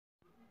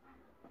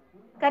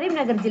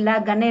కరీంనగర్ జిల్లా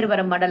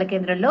గన్నేరువరం మండల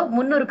కేంద్రంలో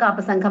మున్నూరు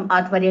కాపు సంఘం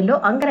ఆధ్వర్యంలో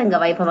అంగరంగ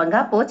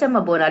వైభవంగా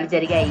పోచమ్మ బోనాలు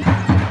జరిగాయి.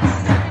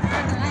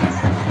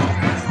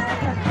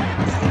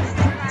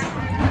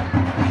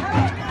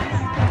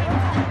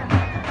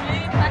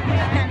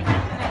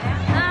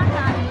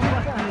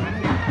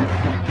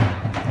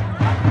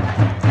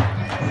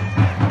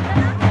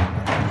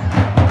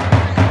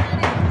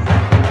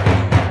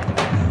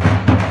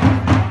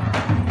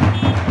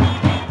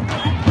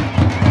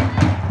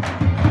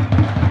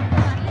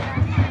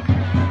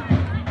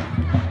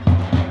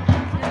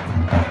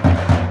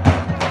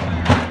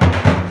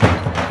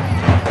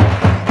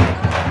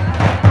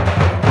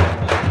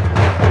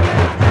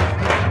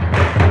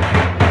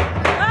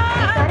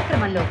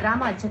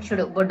 గ్రామ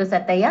అధ్యక్షుడు బొడ్డు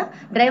సత్తయ్య,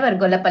 డ్రైవర్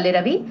గొల్లపల్లి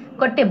రవి,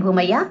 కొట్టె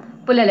భూమయ్య,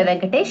 పుల్లల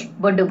వెంకటేష్,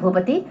 బొడ్డు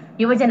భూపతి,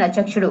 యువజన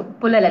అధ్యక్షుడు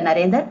పుల్లల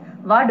నరేందర్,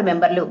 వార్డు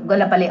మెంబర్లు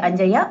గొల్లపల్లి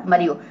అంజయ్య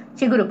మరియు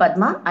చిగురు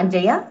పద్మ,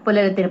 అంజయ్య,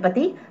 పుల్లల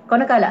తిరుపతి,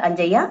 కొనకాల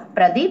అంజయ్య,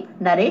 ప్రదీప్,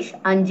 నరేష్,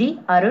 అంజీ,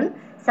 అరుణ్,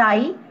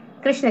 సాయి,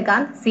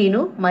 కృష్ణకాంత్,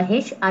 సీను,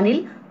 మహేష్,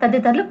 అనిల్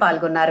తదితరులు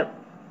పాల్గొన్నారు.